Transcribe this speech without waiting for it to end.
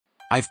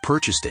I've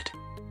purchased it.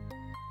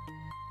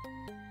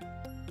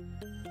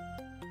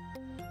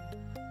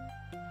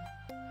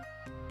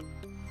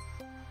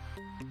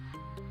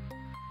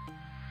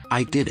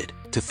 I did it.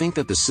 To think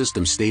that the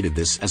system stated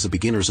this as a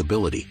beginner's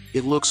ability,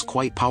 it looks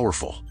quite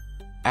powerful.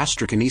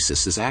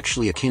 Astrokinesis is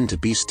actually akin to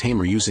beast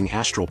tamer using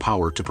astral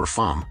power to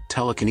perform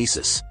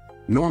telekinesis.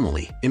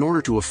 Normally, in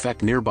order to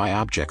affect nearby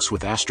objects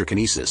with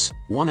astrokinesis,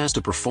 one has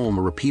to perform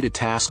a repeated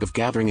task of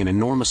gathering an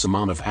enormous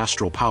amount of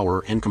astral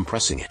power and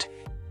compressing it.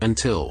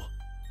 Until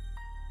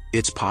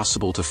it's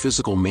possible to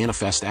physical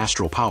manifest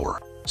astral power.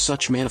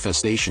 Such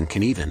manifestation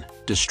can even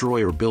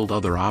destroy or build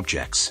other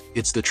objects.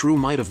 It's the true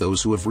might of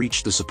those who have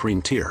reached the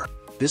supreme tier.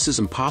 This is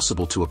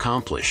impossible to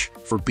accomplish.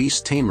 For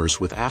beast tamers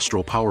with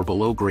astral power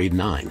below grade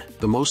 9,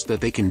 the most that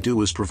they can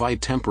do is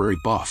provide temporary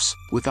buffs.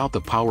 Without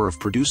the power of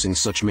producing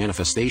such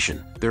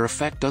manifestation, their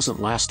effect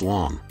doesn't last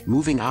long.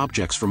 Moving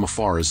objects from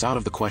afar is out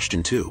of the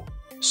question too.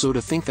 So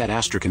to think that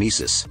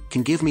astrokinesis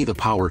can give me the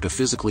power to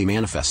physically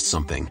manifest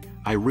something,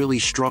 I really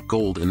struck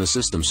gold in the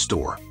system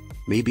store.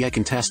 Maybe I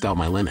can test out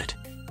my limit.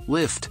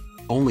 Lift,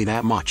 only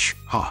that much,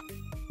 huh?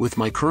 With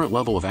my current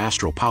level of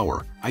astral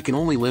power, I can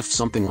only lift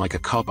something like a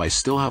cup. I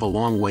still have a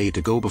long way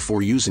to go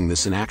before using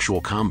this in actual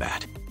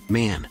combat.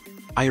 Man,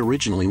 I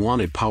originally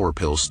wanted power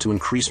pills to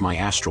increase my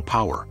astral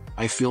power.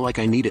 I feel like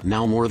I need it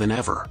now more than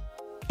ever.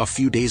 A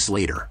few days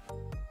later.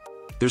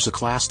 There's a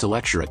class to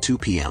lecture at 2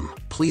 p.m.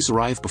 Please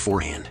arrive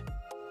beforehand.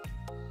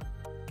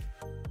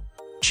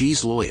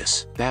 Geez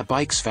Lois, that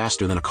bike's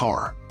faster than a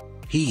car.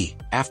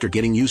 After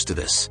getting used to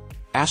this,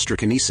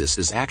 astrokinesis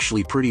is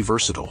actually pretty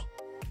versatile.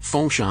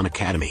 Fengshan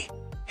Academy.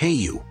 Hey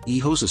you,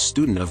 Iho's a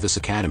student of this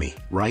academy,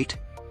 right?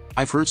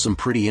 I've heard some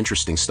pretty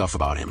interesting stuff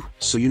about him,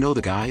 so you know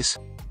the guys?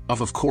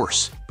 Of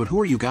course, but who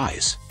are you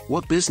guys?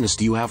 What business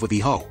do you have with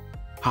Iho?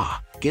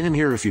 Get in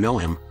here if you know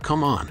him,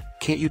 come on,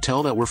 can't you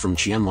tell that we're from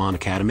Qianlan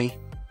Academy?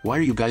 Why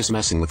are you guys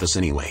messing with us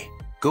anyway?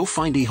 Go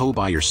find Iho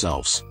by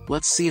yourselves,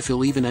 let's see if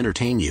he'll even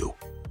entertain you.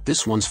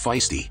 This one's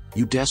feisty,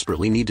 you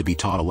desperately need to be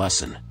taught a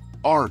lesson.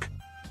 Arg!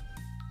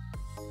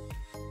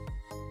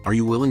 Are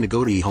you willing to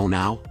go to Iho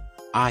now?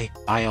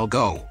 I'll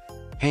go.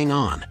 Hang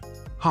on.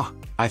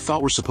 I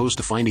thought we're supposed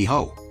to find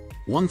Iho.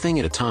 One thing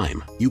at a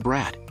time, you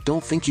brat,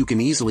 don't think you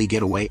can easily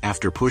get away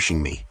after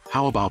pushing me,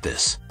 how about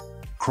this?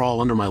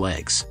 Crawl under my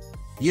legs.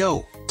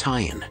 Yo,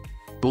 tie-in.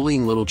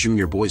 Bullying little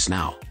junior boys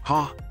now,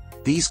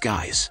 These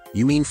guys,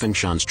 you mean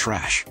Fengshan's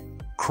trash.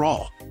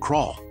 Crawl,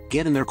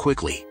 get in there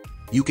quickly.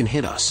 You can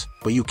hit us,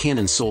 but you can't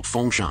insult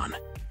Fengshan.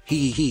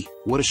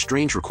 What a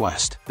strange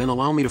request, then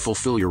allow me to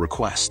fulfill your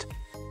request.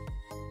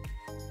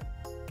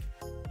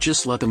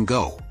 Just let them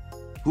go.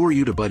 Who are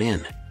you to butt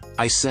in?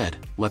 I said,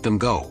 let them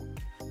go.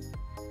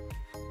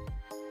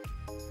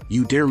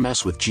 You dare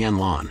mess with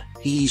Jianlan,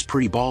 he's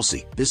pretty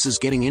ballsy, this is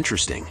getting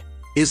interesting.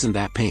 Isn't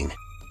that Ping?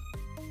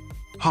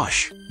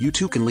 Hush, you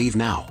two can leave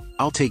now,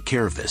 I'll take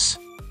care of this.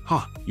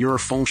 You're a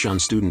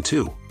Fengshan student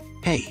too.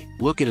 Hey,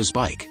 look at his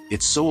bike,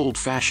 it's so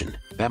old-fashioned,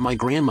 that my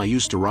grandma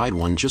used to ride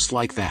one just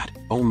like that.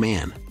 Oh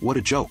man, what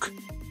a joke.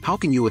 How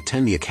can you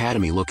attend the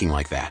academy looking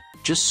like that?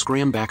 Just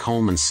scram back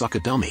home and suck a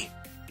dummy.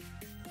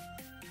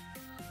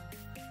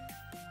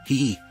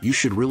 You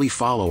should really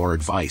follow our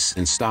advice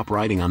and stop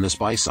riding on this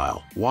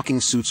bicycle. Walking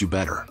suits you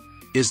better.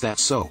 Is that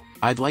so?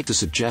 I'd like to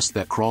suggest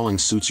that crawling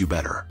suits you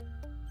better.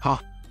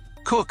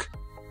 Cook!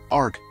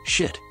 Arg,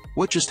 shit,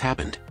 what just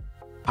happened?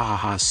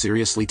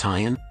 Seriously,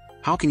 Tyan?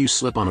 How can you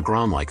slip on the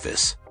ground like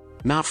this?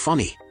 Not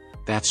funny.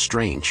 That's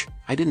strange.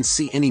 I didn't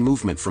see any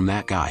movement from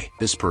that guy,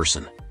 this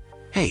person.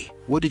 Hey,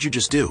 what did you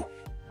just do?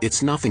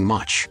 It's nothing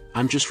much,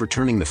 I'm just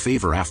returning the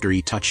favor after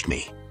he touched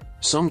me.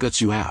 Some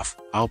guts you have,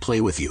 I'll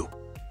play with you.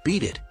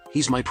 Beat it,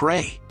 he's my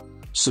prey.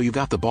 So you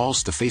got the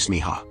balls to face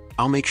me,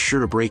 I'll make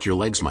sure to break your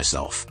legs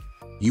myself.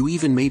 You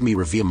even made me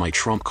reveal my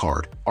trump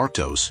card,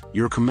 Arctos,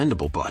 you're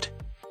commendable but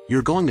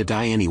you're going to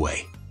die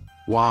anyway.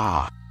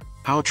 Wah!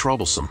 How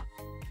troublesome.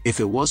 If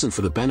it wasn't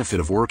for the benefit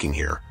of working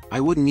here, I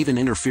wouldn't even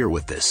interfere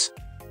with this.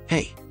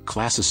 Hey,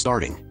 class is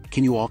starting,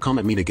 can you all come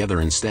at me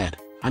together instead?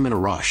 I'm in a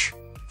rush.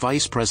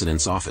 Vice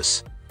President's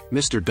office.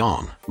 Mr.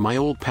 Dong, my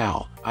old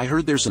pal, I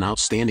heard there's an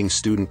outstanding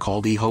student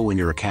called Iho in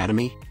your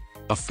academy?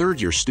 A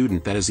third-year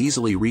student that has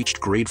easily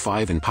reached grade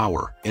 5 in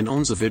power, and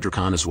owns a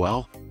Vidricon as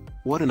well?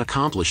 What an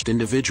accomplished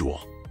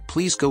individual.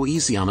 Please go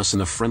easy on us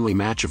in a friendly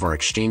match of our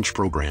exchange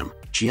program.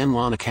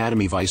 Qianlan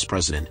Academy Vice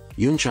President,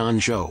 Yunchan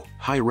Zhou,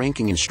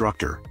 high-ranking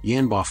instructor,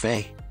 Yan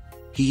Bafei.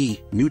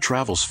 New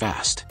travels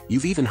fast.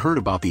 You've even heard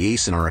about the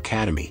ace in our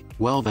academy.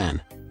 Well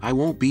then, I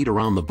won't beat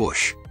around the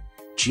bush.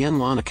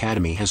 Qianlan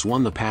Academy has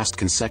won the past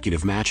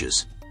consecutive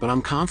matches, but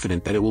I'm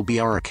confident that it will be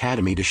our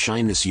academy to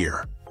shine this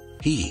year.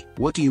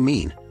 What do you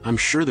mean? I'm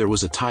sure there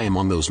was a tie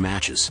among those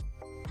matches.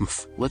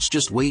 Let's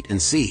just wait and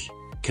see.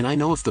 Can I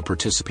know if the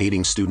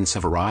participating students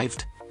have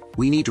arrived?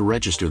 We need to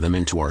register them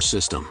into our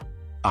system.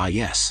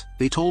 Yes,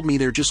 they told me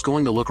they're just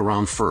going to look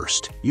around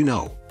first,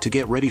 to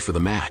get ready for the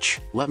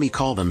match. Let me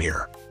call them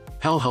here.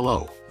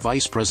 Hello,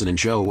 Vice President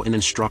Zhou and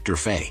Instructor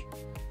Fei.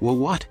 Well,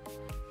 what?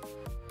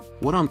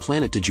 What on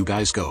planet did you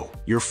guys go?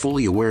 You're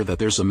fully aware that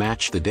there's a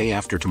match the day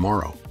after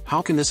tomorrow.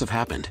 How can this have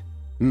happened?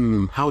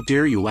 How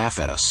dare you laugh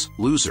at us,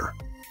 loser?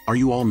 Are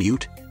you all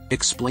mute?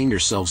 Explain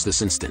yourselves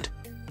this instant.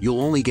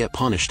 You'll only get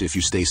punished if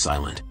you stay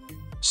silent.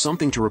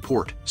 Something to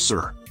report,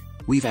 sir.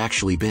 We've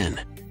actually been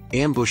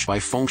ambushed by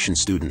function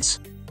students.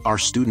 Our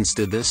students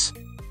did this?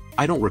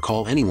 I don't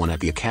recall anyone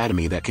at the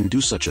academy that can do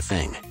such a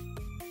thing.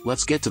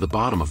 Let's get to the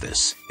bottom of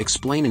this.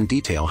 Explain in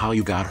detail how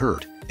you got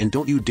hurt, and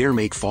don't you dare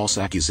make false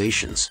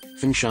accusations.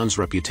 Fengshan's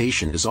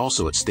reputation is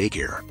also at stake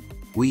here.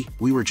 We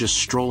were just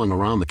strolling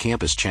around the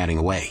campus chatting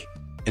away,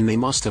 and they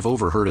must have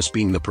overheard us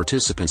being the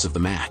participants of the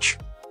match.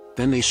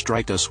 Then they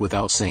striked us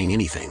without saying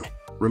anything.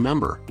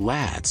 Remember,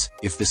 lads,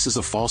 if this is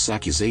a false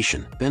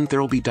accusation, then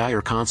there'll be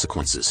dire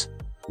consequences.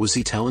 Was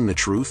he telling the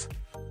truth?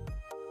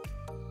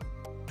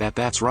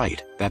 That's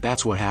right,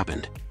 that's what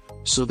happened.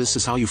 So this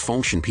is how you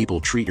function people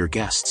treat your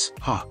guests.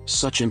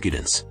 Such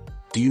impudence.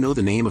 Do you know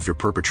the name of your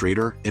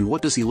perpetrator, and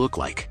what does he look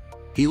like?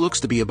 He looks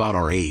to be about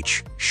our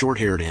age,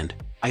 short-haired, and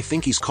I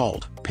think he's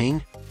called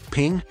Ping?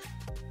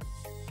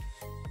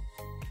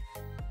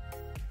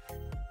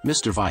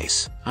 Mr.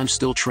 Vice, I'm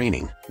still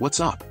training. What's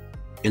up?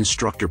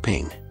 Instructor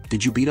Ping,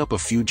 did you beat up a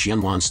few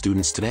Jianlan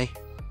students today?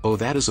 Oh,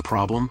 that is a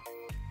problem?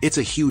 It's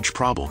a huge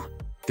problem.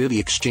 They're the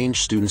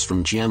exchange students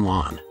from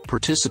Jianlan,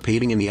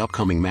 participating in the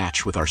upcoming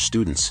match with our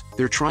students.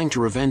 They're trying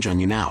to revenge on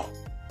you now.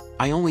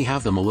 I only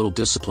have them a little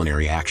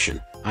disciplinary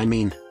action. I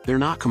mean, they're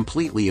not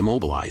completely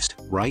immobilized,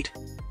 right?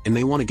 And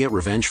they want to get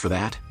revenge for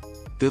that?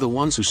 They're the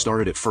ones who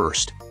started it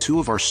first. 2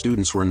 of our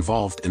students were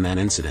involved in that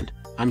incident.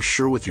 I'm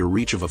sure with your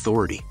reach of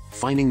authority,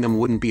 finding them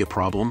wouldn't be a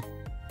problem.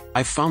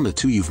 I've found the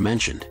 2 you've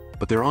mentioned,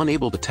 but they're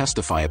unable to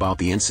testify about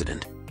the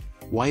incident.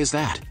 Why is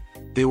that?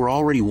 They were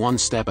already one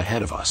step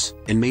ahead of us,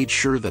 and made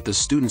sure that the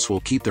students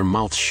will keep their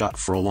mouths shut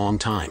for a long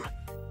time.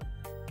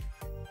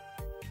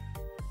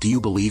 Do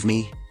you believe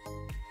me?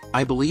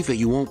 I believe that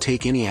you won't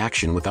take any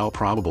action without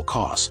probable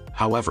cause.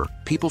 However,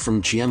 people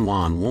from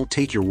Jianlan won't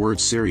take your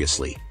words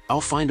seriously.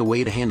 I'll find a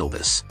way to handle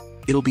this.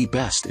 It'll be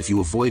best if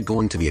you avoid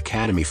going to the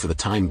academy for the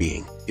time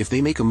being. If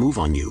they make a move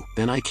on you,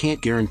 then I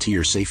can't guarantee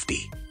your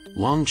safety.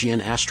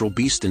 Longjian Astral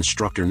Beast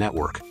Instructor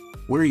Network.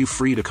 Where are you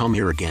free to come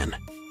here again?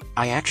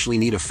 I actually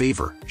need a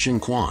favor,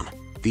 Jinquan.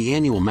 The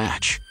annual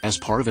match, as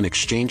part of an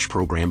exchange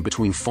program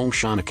between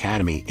Fengshan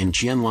Academy and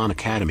Jianlan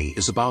Academy,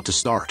 is about to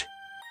start.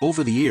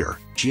 Over the year,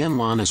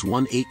 Jianlan has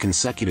won 8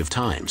 consecutive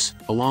times,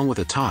 along with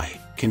a tie.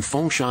 Can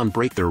Fengshan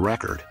break their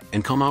record,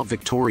 and come out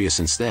victorious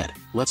instead?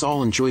 Let's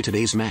all enjoy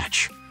today's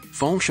match.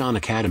 Fengshan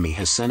Academy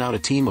has sent out a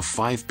team of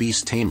 5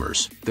 beast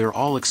tamers. They're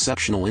all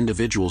exceptional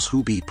individuals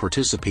who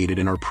participated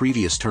in our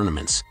previous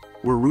tournaments.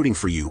 We're rooting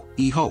for you,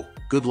 Iho.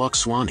 Good luck,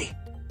 Swanee.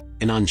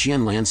 And on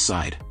Jianlan's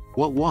side,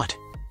 what?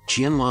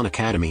 Jianlan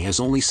Academy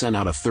has only sent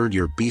out a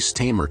 3rd-year beast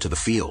tamer to the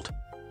field.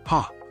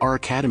 Our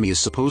academy is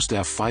supposed to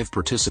have 5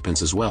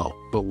 participants as well,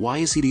 but why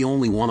is he the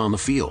only one on the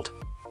field?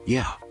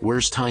 Yeah,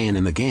 where's Taiyan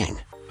and the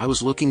gang? I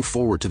was looking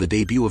forward to the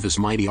debut of his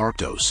mighty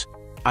Arctos.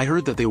 I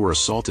heard that they were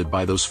assaulted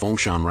by those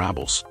Fengshan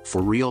rabbles.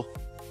 For real?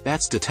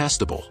 That's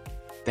detestable.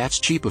 That's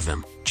cheap of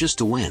them, just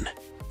to win.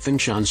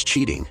 Fengshan's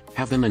cheating.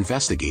 Have them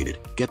investigated,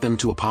 get them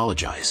to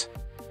apologize.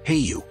 Hey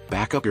you,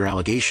 back up your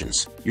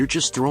allegations. You're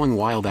just throwing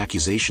wild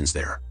accusations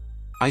there.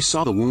 I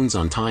saw the wounds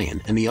on Taiyan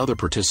and the other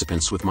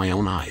participants with my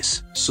own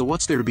eyes, so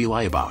what's there to be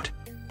lie about?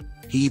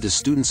 The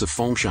students of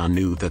Fengshan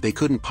knew that they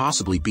couldn't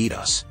possibly beat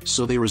us,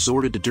 so they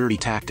resorted to dirty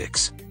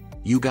tactics.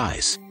 You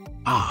guys.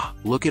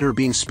 Look at her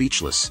being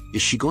speechless.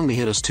 Is she going to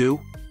hit us too?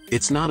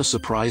 It's not a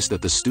surprise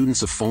that the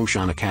students of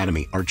Fengshan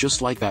Academy are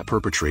just like that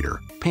perpetrator,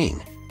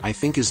 Ping. I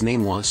think his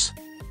name was.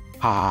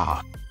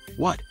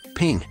 What,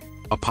 Ping?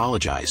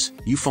 Apologize,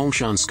 you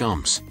Fengshan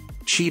scums.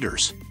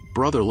 Cheaters.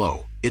 Brother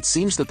Lo, it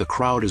seems that the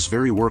crowd is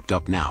very worked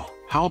up now.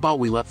 How about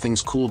we let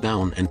things cool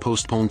down and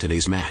postpone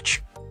today's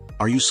match?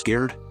 Are you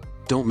scared?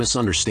 Don't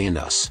misunderstand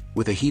us.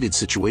 With a heated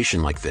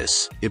situation like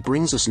this, it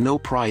brings us no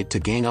pride to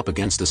gang up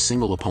against a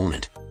single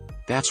opponent.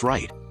 That's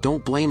right,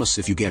 don't blame us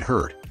if you get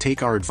hurt.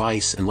 Take our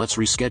advice and let's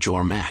reschedule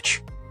our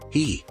match.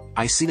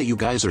 I see that you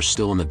guys are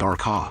still in the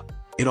dark,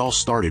 It all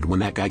started when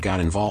that guy got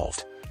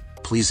involved.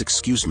 Please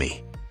excuse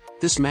me.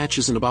 This match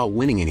isn't about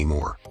winning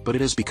anymore, but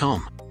it has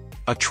become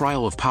a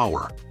trial of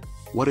power.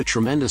 What a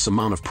tremendous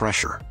amount of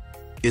pressure.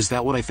 Is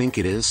that what I think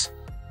it is?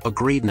 A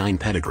grade 9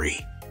 pedigree.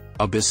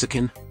 A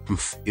Bisican?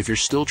 If you're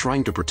still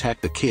trying to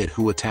protect the kid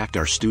who attacked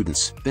our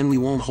students, then we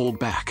won't hold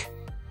back.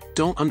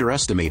 Don't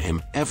underestimate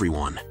him,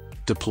 everyone.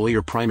 Deploy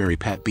your primary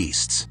pet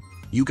beasts.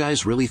 You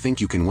guys really think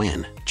you can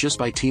win, just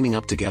by teaming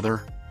up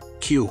together?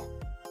 Q.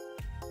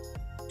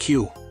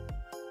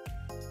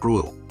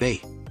 Grew.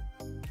 They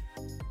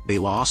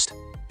lost?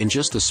 In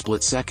just a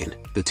split second,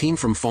 the team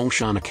from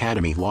Fengshan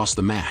Academy lost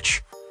the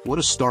match. What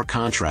a stark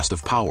contrast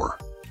of power.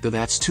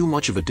 That's too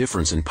much of a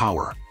difference in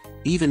power.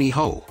 Even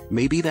Iho,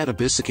 maybe that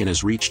Abysician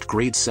has reached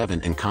grade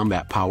 7 in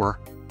combat power?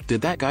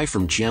 Did that guy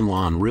from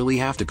Jianlan really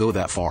have to go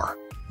that far?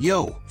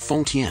 Yo,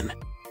 Fengtian,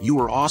 you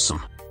were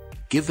awesome.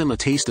 Give them a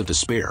taste of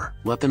despair,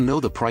 let them know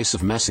the price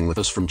of messing with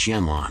us from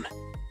Jianlan.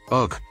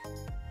 Ugh.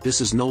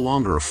 This is no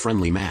longer a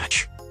friendly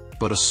match,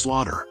 but a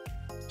slaughter.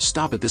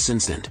 Stop at this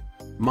instant.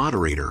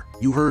 Moderator,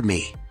 you heard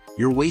me.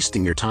 You're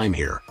wasting your time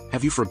here.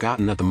 Have you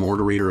forgotten that the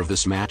moderator of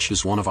this match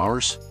is one of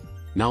ours?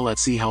 Now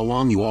let's see how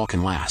long you all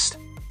can last.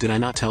 Did I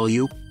not tell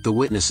you? The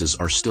witnesses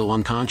are still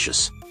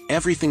unconscious.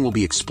 Everything will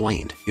be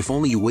explained, if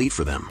only you wait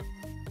for them.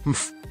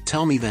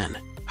 Tell me then,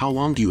 how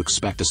long do you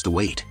expect us to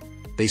wait?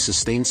 They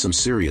sustained some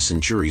serious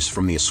injuries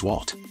from the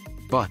assault.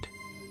 But,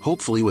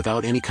 hopefully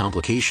without any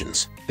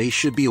complications, they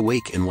should be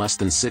awake in less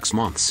than 6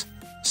 months.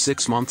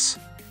 6 months?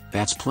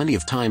 That's plenty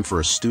of time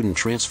for a student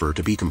transfer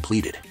to be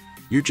completed.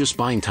 You're just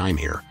buying time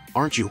here,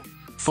 aren't you?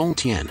 Feng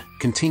Tian,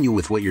 continue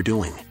with what you're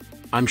doing.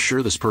 I'm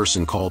sure this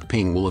person called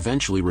Ping will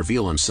eventually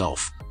reveal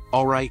himself.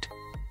 Alright.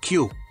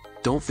 Q.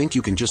 Don't think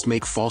you can just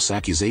make false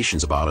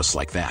accusations about us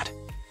like that.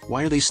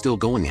 Why are they still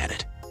going at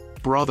it?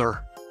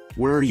 Brother.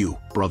 Where are you,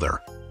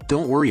 brother?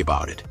 Don't worry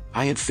about it.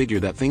 I had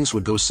figured that things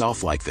would go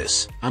south like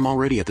this. I'm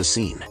already at the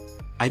scene.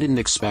 I didn't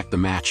expect the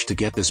match to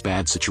get this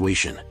bad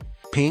situation.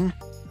 Ping?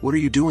 What are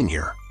you doing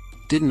here?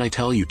 Didn't I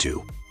tell you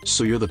to?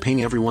 So you're the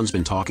Ping everyone's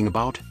been talking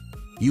about?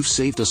 You've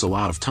saved us a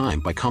lot of time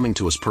by coming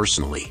to us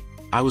personally.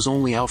 I was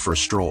only out for a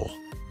stroll.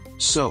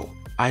 So,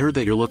 I heard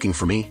that you're looking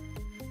for me.